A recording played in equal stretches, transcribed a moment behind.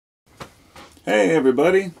Hey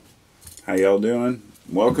everybody, how y'all doing?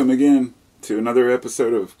 Welcome again to another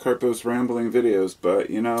episode of Carpos Rambling Videos,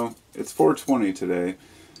 but you know, it's 420 today,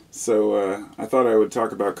 so I thought I would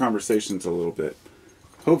talk about conversations a little bit.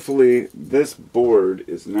 Hopefully this board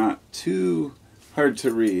is not too hard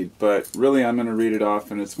to read, but really I'm going to read it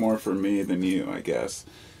off and it's more for me than you, I guess.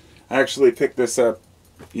 I actually picked this up,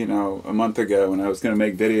 you know, a month ago when I was going to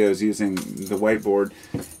make videos using the whiteboard.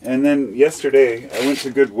 And then yesterday I went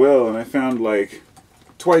to Goodwill and I found like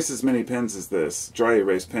twice as many pens as this, dry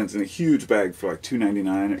erase pens, in a huge bag for like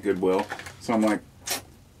 $2.99 at Goodwill. So I'm like,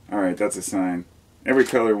 alright, that's a sign. Every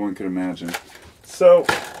color one could imagine. So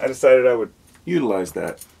I decided I would utilize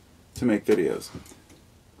that to make videos.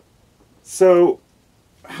 So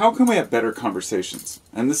how can we have better conversations?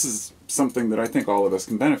 And this is something that I think all of us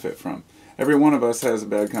can benefit from. Every one of us has a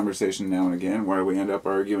bad conversation now and again where we end up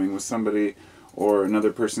arguing with somebody, or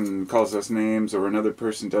another person calls us names, or another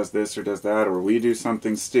person does this or does that, or we do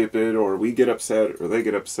something stupid, or we get upset, or they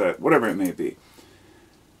get upset, whatever it may be.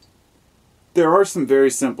 There are some very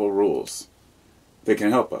simple rules that can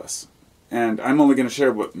help us. And I'm only going to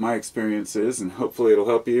share what my experience is, and hopefully it'll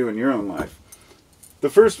help you in your own life. The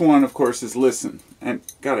first one, of course, is listen. And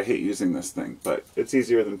God, I hate using this thing, but it's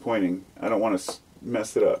easier than pointing. I don't want to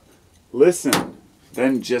mess it up. Listen,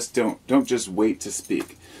 then just don't just wait to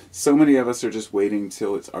speak. So many of us are just waiting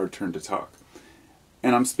till it's our turn to talk.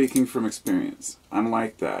 And I'm speaking from experience. I'm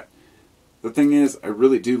like that. The thing is, I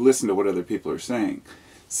really do listen to what other people are saying.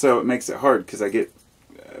 So it makes it hard because I get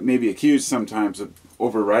maybe accused sometimes of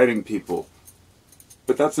overriding people.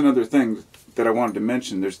 But that's another thing that I wanted to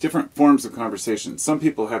mention. There's different forms of conversation. Some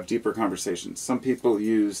people have deeper conversations. Some people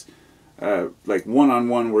use like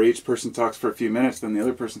one-on-one where each person talks for a few minutes, then the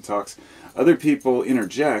other person talks. Other people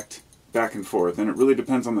interject back and forth, and it really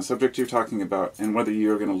depends on the subject you're talking about and whether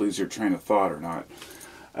you're going to lose your train of thought or not.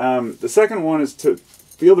 The second one is to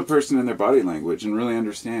feel the person in their body language and really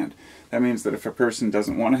understand. That means that if a person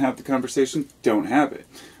doesn't want to have the conversation, don't have it.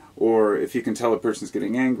 Or if you can tell a person's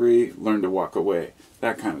getting angry, learn to walk away.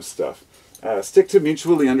 That kind of stuff. Stick to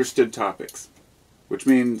mutually understood topics, which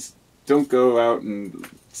means don't go out and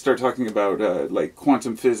start talking about like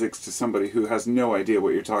quantum physics to somebody who has no idea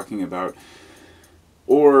what you're talking about.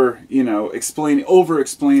 Or, you know,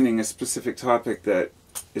 over-explaining a specific topic that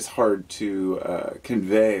is hard to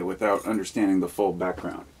convey without understanding the full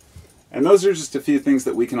background. And those are just a few things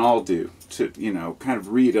that we can all do to, you know, kind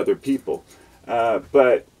of read other people.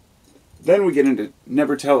 But then we get into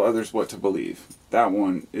never tell others what to believe. That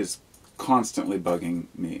one is constantly bugging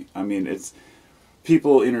me. I mean, it's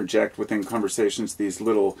people interject within conversations these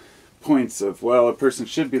little points of, well, a person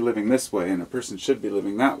should be living this way and a person should be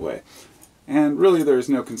living that way. And really there is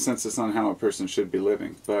no consensus on how a person should be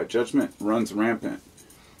living, but judgment runs rampant.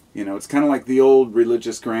 You know, it's kind of like the old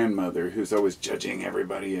religious grandmother who's always judging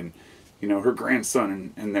everybody and, you know, her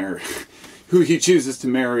grandson and their who he chooses to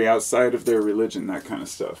marry outside of their religion, that kind of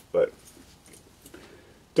stuff. But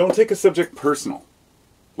don't take a subject personal,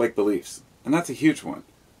 like beliefs. And that's a huge one.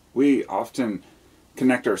 We often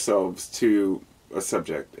connect ourselves to a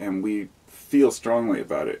subject and we feel strongly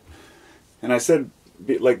about it. And I said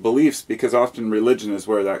like beliefs because often religion is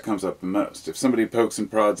where that comes up the most. If somebody pokes and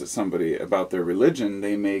prods at somebody about their religion,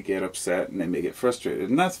 they may get upset and they may get frustrated.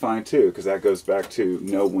 And that's fine too, because that goes back to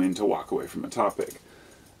know when to walk away from a topic.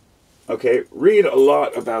 Okay, read a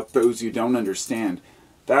lot about those you don't understand.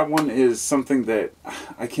 That one is something that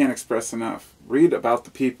I can't express enough. Read about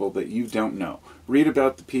the people that you don't know. Read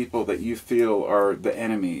about the people that you feel are the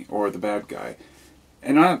enemy or the bad guy.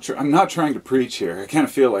 And I'm not trying to preach here. I kind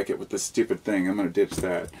of feel like it with this stupid thing. I'm going to ditch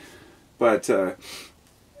that. But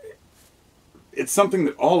it's something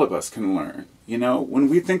that all of us can learn. You know, when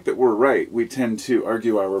we think that we're right, we tend to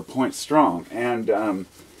argue our point strong. And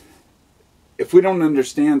if we don't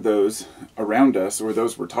understand those around us or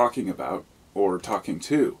those we're talking about or talking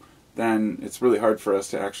to, then it's really hard for us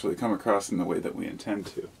to actually come across in the way that we intend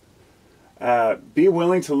to. Be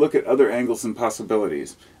willing to look at other angles and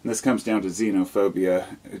possibilities. And this comes down to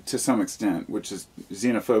xenophobia to some extent, which is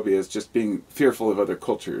xenophobia is just being fearful of other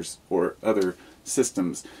cultures or other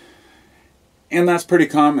systems. And that's pretty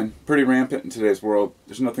common, pretty rampant in today's world.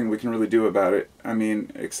 There's nothing we can really do about it. I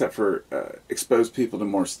mean, except for expose people to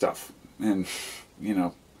more stuff. And, you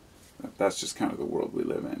know, that's just kind of the world we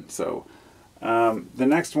live in. So the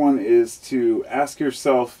next one is to ask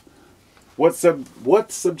yourself, why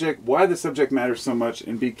the subject matters so much,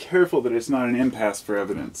 and be careful that it's not an impasse for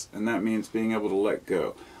evidence. And that means being able to let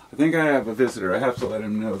go. I think I have a visitor. I have to let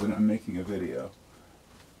him know that I'm making a video.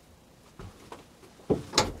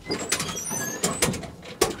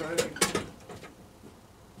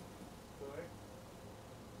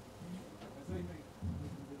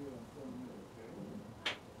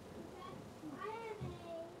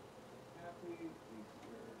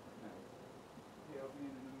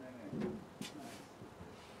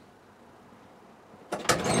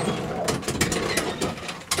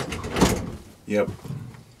 Yep.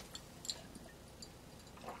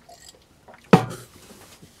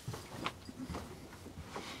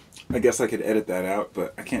 I guess I could edit that out,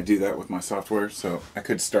 but I can't do that with my software, so I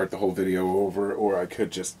could start the whole video over, or I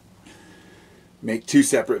could just make 2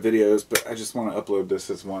 separate videos, but I just want to upload this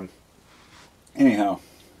as one. Anyhow,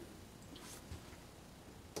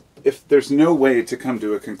 if there's no way to come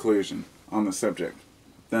to a conclusion on the subject,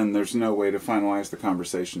 then there's no way to finalize the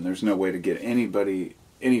conversation. There's no way to get anybody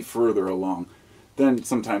any further along. Then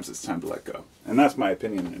sometimes it's time to let go. And that's my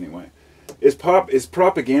opinion anyway. Is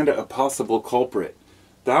propaganda a possible culprit?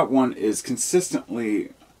 That one is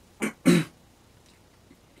consistently...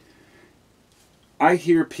 I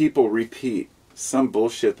hear people repeat some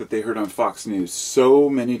bullshit that they heard on Fox News so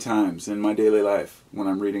many times in my daily life when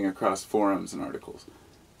I'm reading across forums and articles.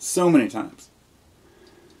 So many times.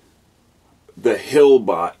 The Hill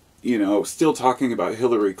bot, you know, still talking about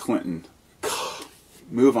Hillary Clinton.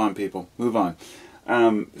 Move on, people. Move on.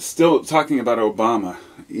 Still talking about Obama.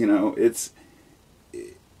 You know, it's...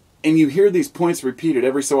 And you hear these points repeated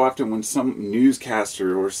every so often when some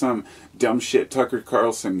newscaster or some dumb shit Tucker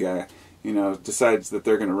Carlson guy, you know, decides that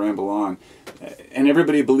they're going to ramble on. And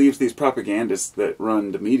everybody believes these propagandists that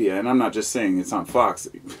run the media. And I'm not just saying it's on Fox,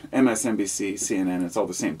 MSNBC, CNN, it's all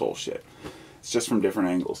the same bullshit. It's just from different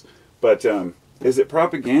angles. But is it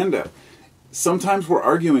propaganda? Sometimes we're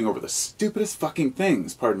arguing over the stupidest fucking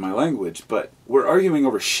things, pardon my language, but we're arguing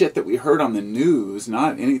over shit that we heard on the news,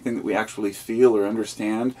 not anything that we actually feel or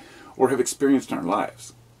understand or have experienced in our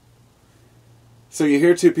lives. So you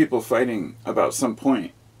hear 2 people fighting about some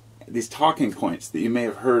point, these talking points that you may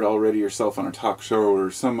have heard already yourself on a talk show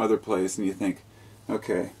or some other place, and you think,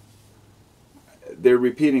 okay, they're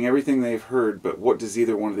repeating everything they've heard, but what do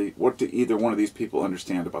either one of these people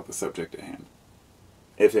understand about the subject at hand,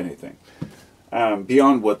 if anything?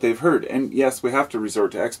 Beyond what they've heard. And yes, we have to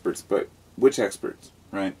resort to experts, but which experts,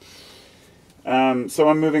 right? So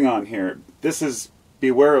I'm moving on here. This is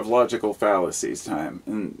beware of logical fallacies time,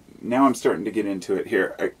 and now I'm starting to get into it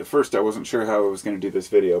here. At first I wasn't sure how I was going to do this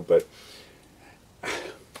video, but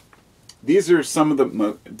these are some of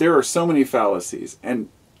the... There are so many fallacies, and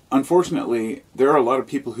unfortunately there are a lot of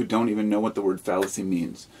people who don't even know what the word fallacy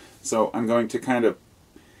means. So I'm going to kind of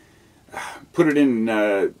put it in,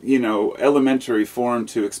 you know, elementary form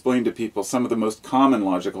to explain to people some of the most common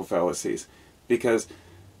logical fallacies. Because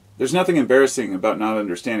there's nothing embarrassing about not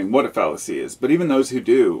understanding what a fallacy is. But even those who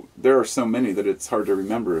do, there are so many that it's hard to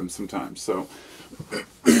remember them sometimes. So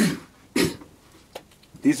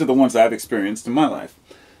these are the ones I've experienced in my life.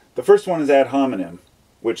 The first one is ad hominem,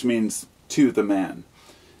 which means to the man.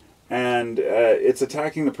 And it's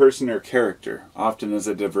attacking the person or character, often as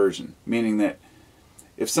a diversion, meaning that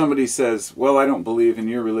if somebody says, well, I don't believe in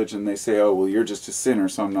your religion, they say, oh, well, you're just a sinner,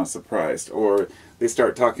 so I'm not surprised. Or they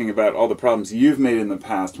start talking about all the problems you've made in the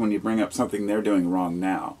past when you bring up something they're doing wrong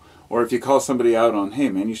now. Or if you call somebody out on, hey,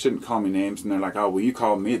 man, you shouldn't call me names, and they're like, oh, well, you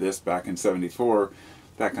called me this back in '74,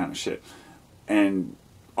 that kind of shit. And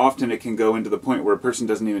often it can go into the point where a person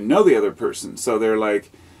doesn't even know the other person. So they're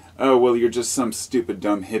like, oh, well, you're just some stupid,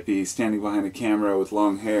 dumb hippie standing behind a camera with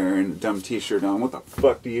long hair and a dumb t-shirt on. What the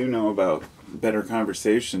fuck do you know about better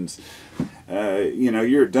conversations? You know,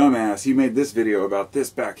 you're a dumbass. You made this video about this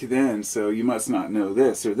back then, so you must not know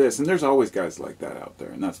this or this. And there's always guys like that out there,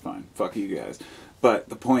 and that's fine. Fuck you guys. But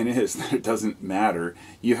the point is that it doesn't matter.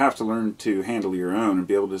 You have to learn to handle your own and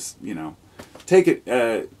be able to, you know, take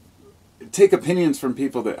opinions from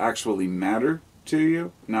people that actually matter to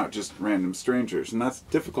you, not just random strangers. And that's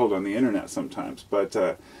difficult on the internet sometimes. But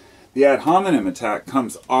the ad hominem attack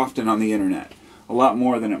comes often on the internet. A lot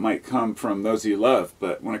more than it might come from those you love,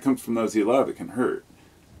 but when it comes from those you love, it can hurt.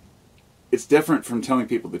 It's different from telling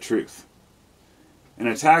people the truth. An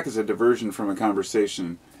attack is a diversion from a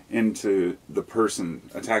conversation into the person,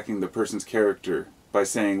 attacking the person's character by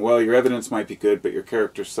saying, well, your evidence might be good, but your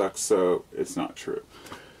character sucks, so it's not true.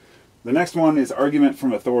 The next one is argument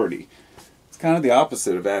from authority. It's kind of the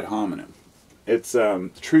opposite of ad hominem. It's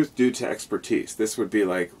truth due to expertise. This would be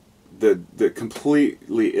like the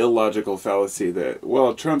completely illogical fallacy that,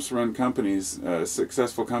 well, Trump's run companies,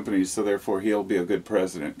 successful companies, so therefore he'll be a good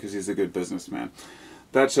president because he's a good businessman.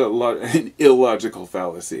 That's an illogical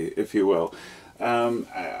fallacy, if you will. I'm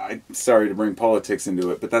sorry to bring politics into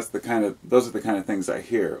it, but those are the kind of things I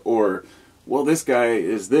hear. Or, well, this guy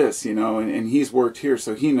is this, you know, and he's worked here,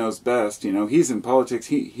 so he knows best. You know, he's in politics,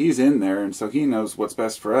 he's in there, and so he knows what's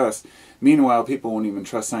best for us. Meanwhile, people won't even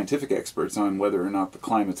trust scientific experts on whether or not the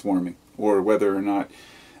climate's warming, or whether or not,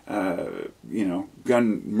 you know,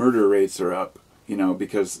 gun murder rates are up.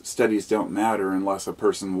 because studies don't matter unless a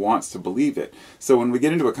person wants to believe it. So when we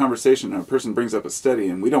get into a conversation and a person brings up a study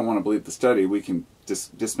and we don't want to believe the study, we can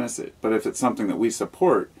dismiss it. But if it's something that we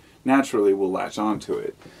support, naturally we'll latch on to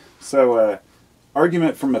it. So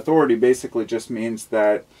argument from authority basically just means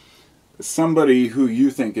that somebody who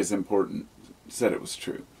you think is important said it was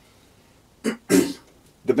true.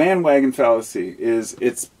 The bandwagon fallacy is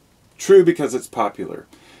it's true because it's popular.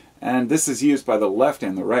 And this is used by the left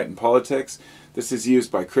and the right in politics. This is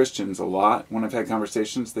used by Christians a lot. When I've had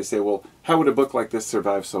conversations, they say, well, how would a book like this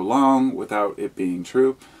survive so long without it being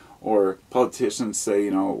true? Or politicians say,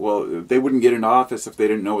 well, they wouldn't get into office if they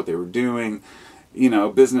didn't know what they were doing.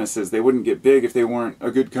 Businesses, they wouldn't get big if they weren't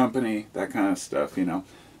a good company, that kind of stuff,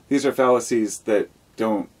 These are fallacies that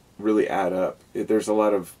don't really add up. There's a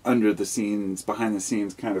lot of under the scenes, behind the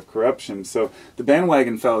scenes kind of corruption. So the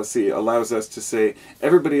bandwagon fallacy allows us to say,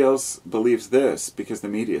 everybody else believes this because the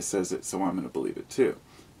media says it, so I'm going to believe it too.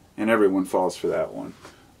 And everyone falls for that one.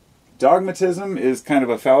 Dogmatism is kind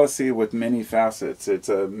of a fallacy with many facets. It's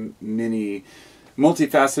a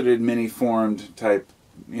multifaceted, many-formed type,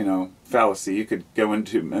 fallacy. You could go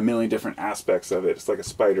into a million different aspects of it. It's like a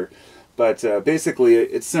spider. But basically,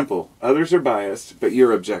 it's simple. Others are biased, but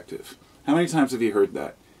you're objective. How many times have you heard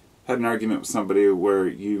that? Had an argument with somebody where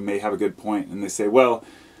you may have a good point, and they say, well,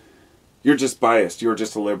 you're just biased, you're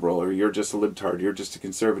just a liberal, or you're just a libtard, you're just a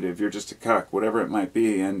conservative, you're just a cuck, whatever it might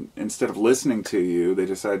be. And instead of listening to you, they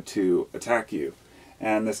decide to attack you.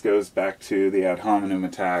 And this goes back to the ad hominem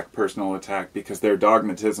attack, personal attack, because their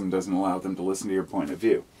dogmatism doesn't allow them to listen to your point of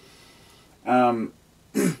view.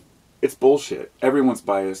 It's bullshit. Everyone's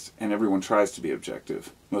biased, and everyone tries to be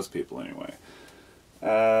objective. Most people, anyway.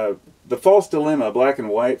 The false dilemma, black and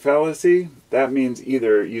white fallacy, that means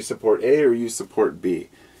either you support A or you support B.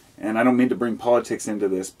 And I don't mean to bring politics into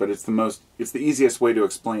this, but it's the easiest way to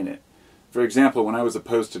explain it. For example, when I was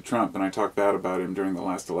opposed to Trump and I talked bad about him during the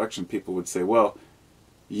last election, people would say, well,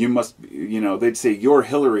 you must, they'd say, you're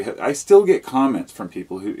Hillary. I still get comments from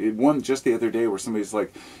people who, one just the other day where somebody's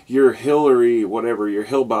like, you're Hillary, whatever, you're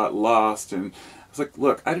Hillbot lost. And I was like,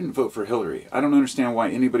 look, I didn't vote for Hillary. I don't understand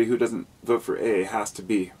why anybody who doesn't vote for A has to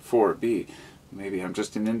be for B. Maybe I'm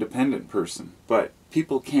just an independent person. But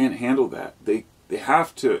people can't handle that. They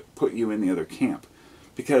have to put you in the other camp.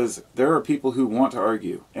 Because there are people who want to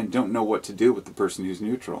argue and don't know what to do with the person who's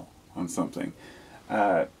neutral on something.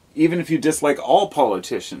 Even if you dislike all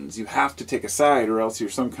politicians, you have to take a side, or else you're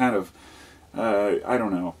some kind of, I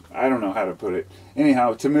don't know how to put it.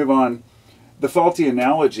 Anyhow, to move on, the faulty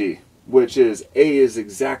analogy, which is A is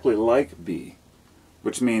exactly like B,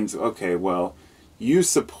 which means, okay, well, you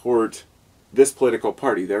support this political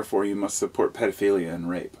party, therefore you must support pedophilia and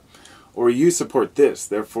rape. Or you support this,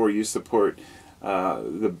 therefore you support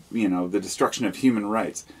the destruction of human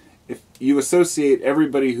rights. If you associate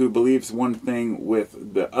everybody who believes one thing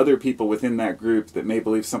with the other people within that group that may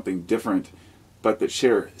believe something different, but that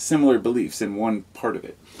share similar beliefs in one part of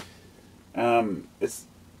it,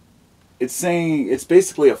 it's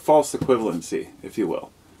basically a false equivalency, if you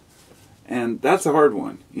will. And that's a hard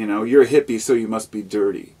one. You're a hippie, so you must be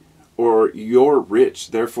dirty. Or you're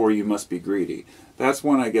rich, therefore you must be greedy. That's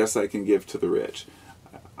one I guess I can give to the rich.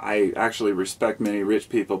 I actually respect many rich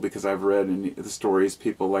people because I've read in the stories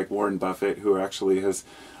people like Warren Buffett, who actually has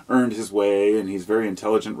earned his way, and he's very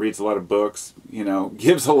intelligent, reads a lot of books,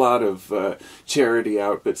 gives a lot of charity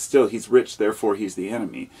out, but still he's rich, therefore he's the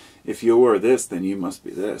enemy. If you are this, then you must be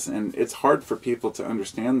this. And it's hard for people to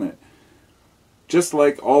understand that. Just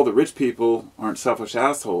like all the rich people aren't selfish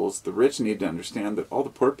assholes, the rich need to understand that all the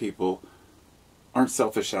poor people aren't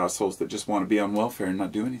selfish assholes that just want to be on welfare and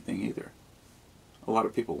not do anything either. A lot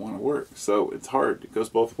of people want to work, so it's hard. It goes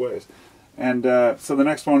both ways. And so the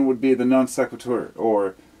next one would be the non sequitur,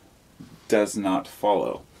 or does not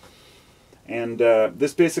follow. And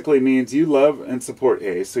this basically means you love and support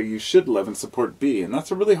A, so you should love and support B. And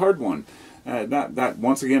that's a really hard one. That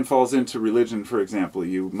once again falls into religion, for example.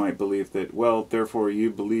 You might believe that, well, therefore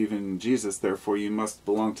you believe in Jesus, therefore you must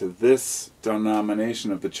belong to this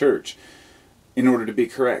denomination of the church in order to be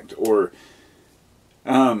correct. Or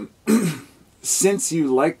since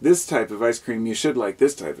you like this type of ice cream, you should like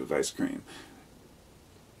this type of ice cream.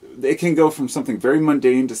 It can go from something very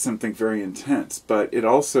mundane to something very intense, but it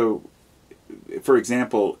also, for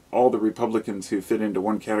example, all the Republicans who fit into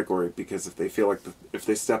one category, because if they feel like if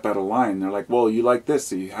they step out of line, they're like, well, you like this,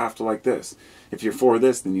 so you have to like this. If you're for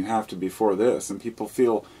this, then you have to be for this. And people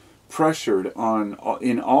feel pressured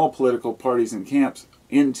in all political parties and camps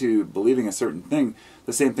into believing a certain thing.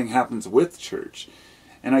 The same thing happens with church.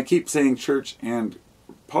 And I keep saying church and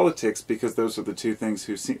politics because those are the two things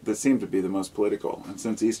that seem to be the most political. And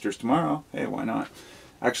since Easter's tomorrow, hey, why not?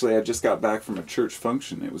 Actually, I just got back from a church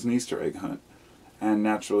function. It was an Easter egg hunt. And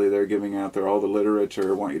naturally, they're giving out all the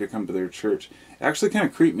literature, want you to come to their church. It actually kind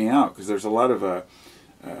of creeped me out because there's a lot of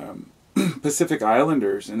Pacific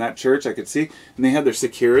Islanders in that church I could see, and they had their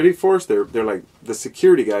security force. They're like the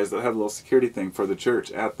security guys that have a little security thing for the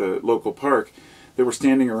church at the local park. They were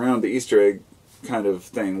standing around the Easter egg kind of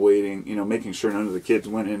thing, waiting, making sure none of the kids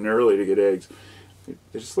went in early to get eggs.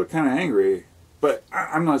 They just looked kind of angry, but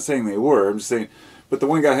I'm not saying they were. I'm just saying. But the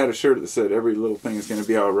one guy had a shirt that said "Every little thing is going to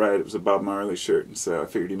be all right." It was a Bob Marley shirt, and so I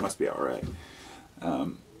figured he must be all right.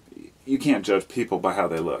 You can't judge people by how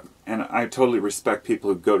they look. And I totally respect people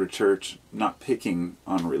who go to church, not picking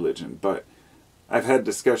on religion, but I've had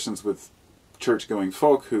discussions with church-going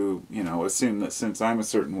folk who, assume that since I'm a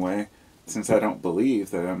certain way, since I don't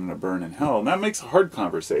believe that I'm going to burn in hell, and that makes a hard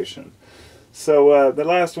conversation. So the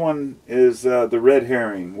last one is the red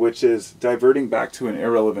herring, which is diverting back to an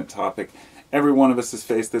irrelevant topic. Every one of us has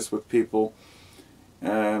faced this with people.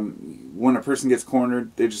 When a person gets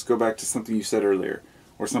cornered, they just go back to something you said earlier,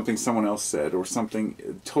 or something someone else said, or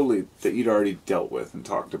something totally that you'd already dealt with and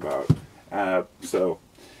talked about. So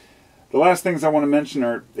the last things I want to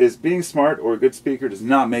mention is being smart or a good speaker does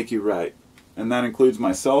not make you right. And that includes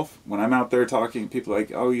myself. When I'm out there talking, people are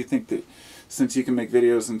like, oh, you think that since you can make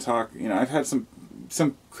videos and talk, I've had some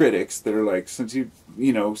critics that are like, since you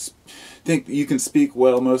think that you can speak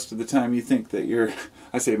well most of the time, you think that you're,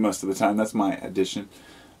 I say most of the time, that's my addition,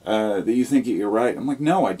 that you think that you're right. I'm like,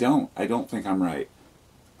 no, I don't. I don't think I'm right.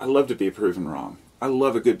 I love to be proven wrong. I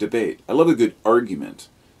love a good debate. I love a good argument.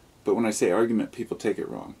 But when I say argument, people take it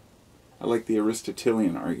wrong. I like the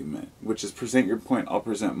Aristotelian argument, which is present your point, I'll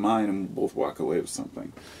present mine, and we'll both walk away with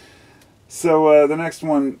something. So the next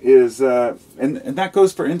one is, and that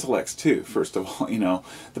goes for intellects too, first of all.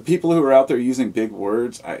 The people who are out there using big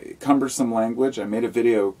words, cumbersome language. I made a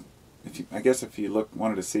video, I guess if you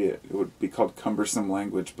wanted to see it, it would be called Cumbersome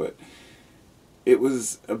Language, but it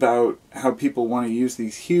was about how people want to use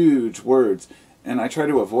these huge words, and I try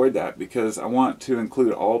to avoid that because I want to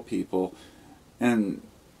include all people. And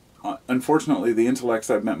unfortunately, the intellects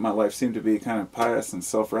I've met in my life seem to be kind of pious and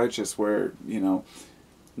self-righteous, where,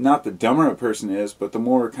 not the dumber a person is, but the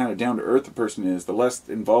more kind of down-to-earth a person is, the less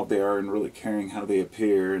involved they are in really caring how they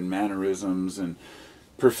appear and mannerisms and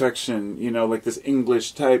perfection, like this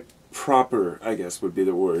English type proper, I guess would be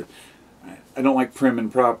the word. I don't like prim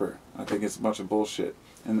and proper. I think it's a bunch of bullshit.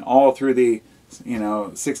 And all through the,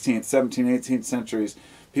 16th, 17th, 18th centuries,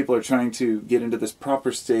 people are trying to get into this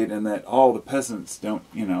proper state, and that all the peasants don't,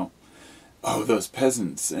 oh, those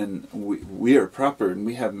peasants, and we are proper, and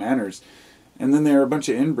we have manners. And then there are a bunch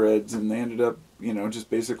of inbreds, and they ended up, just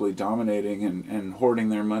basically dominating and hoarding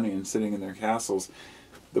their money and sitting in their castles.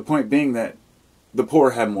 The point being that the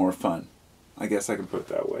poor have more fun. I guess I can put it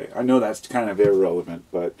that way. I know that's kind of irrelevant,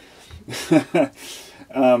 but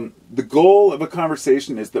the goal of a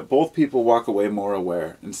conversation is that both people walk away more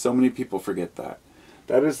aware, and so many people forget that.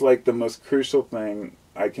 That is like the most crucial thing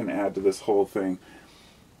I can add to this whole thing.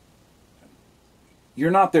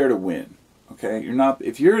 You're not there to win, okay?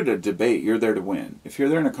 If you're at a debate, you're there to win. If you're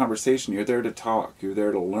there in a conversation, you're there to talk. You're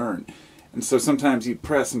there to learn. And so sometimes you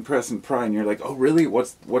press and press and pry, and you're like, oh, really?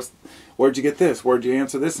 Where'd you get this? Where'd you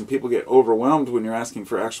answer this? And people get overwhelmed when you're asking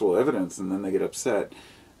for actual evidence, and then they get upset.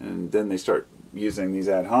 And then they start using these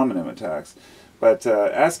ad hominem attacks. But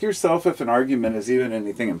ask yourself if an argument is even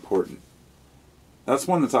anything important. That's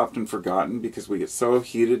one that's often forgotten because we get so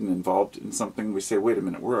heated and involved in something. We say, wait a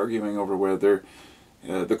minute, we're arguing over whether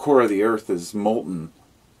the core of the earth is molten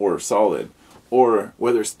or solid, or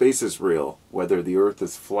whether space is real, whether the earth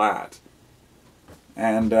is flat.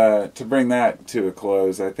 And to bring that to a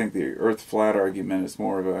close, I think the earth flat argument is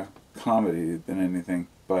more of a comedy than anything.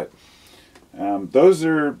 But those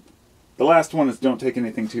are, the last one is don't take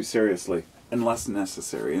anything too seriously unless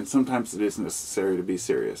necessary. And sometimes it is necessary to be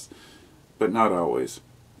serious, but not always.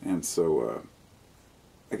 And so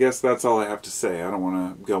I guess that's all I have to say. I don't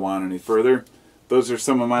want to go on any further. Those are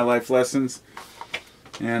some of my life lessons.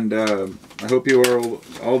 And I hope you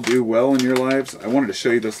all do well in your lives. I wanted to show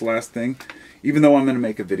you this last thing. Even though I'm going to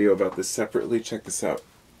make a video about this separately, check this out.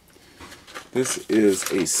 This is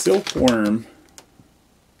a silkworm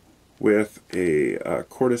with a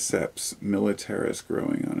Cordyceps militaris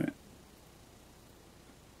growing on it.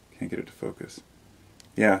 Can't get it to focus.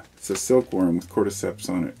 Yeah, it's a silkworm with Cordyceps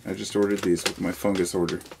on it. I just ordered these with my fungus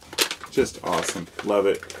order. Just awesome. Love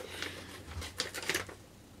it.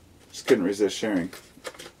 Just couldn't resist sharing.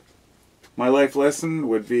 My life lesson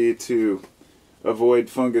would be to avoid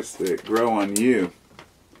fungus that grow on you.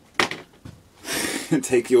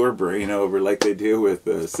 take your brain over like they do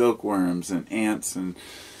with silkworms and ants. And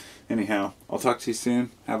anyhow, I'll talk to you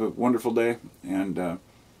soon. Have a wonderful day, and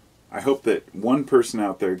I hope that one person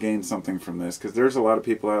out there gains something from this, because there's a lot of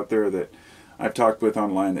people out there that I've talked with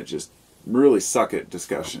online that just really suck at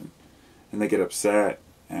discussion, and they get upset,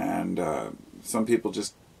 and some people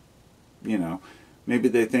just, maybe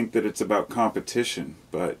they think that it's about competition,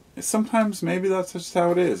 but sometimes maybe that's just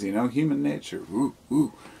how it is, human nature. Ooh,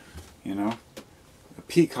 ooh,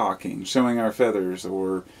 peacocking, showing our feathers,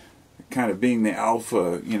 or kind of being the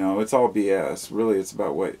alpha, it's all BS. Really, it's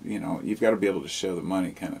about what, you've got to be able to show the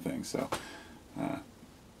money kind of thing. So,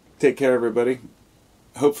 take care, everybody.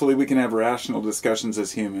 Hopefully we can have rational discussions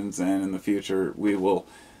as humans, and in the future we will.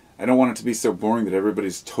 I don't want it to be so boring that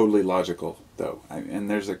everybody's totally logical, though. And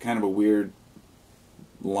there's a kind of a weird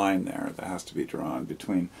line there that has to be drawn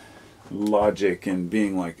between logic and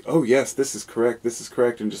being like, oh yes, this is correct,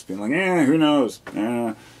 and just being like, who knows.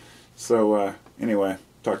 So anyway,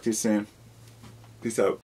 talk to you soon. Peace out.